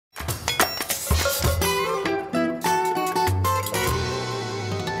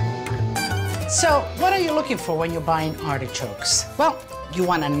So, what are you looking for when you're buying artichokes? Well, you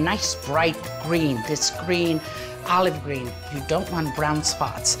want a nice bright green, this green, olive green. You don't want brown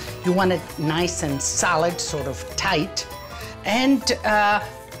spots. You want it nice and solid, sort of tight. And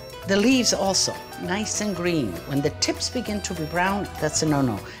the leaves also, nice and green. When the tips begin to be brown, that's a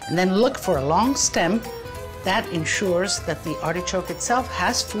no-no. And then look for a long stem. That ensures that the artichoke itself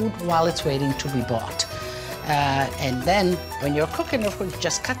has food while it's waiting to be bought. And then when you're cooking, of course,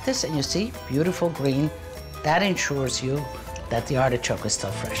 just cut this and you see beautiful green. That ensures you that the artichoke is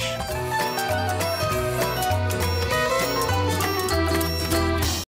still fresh.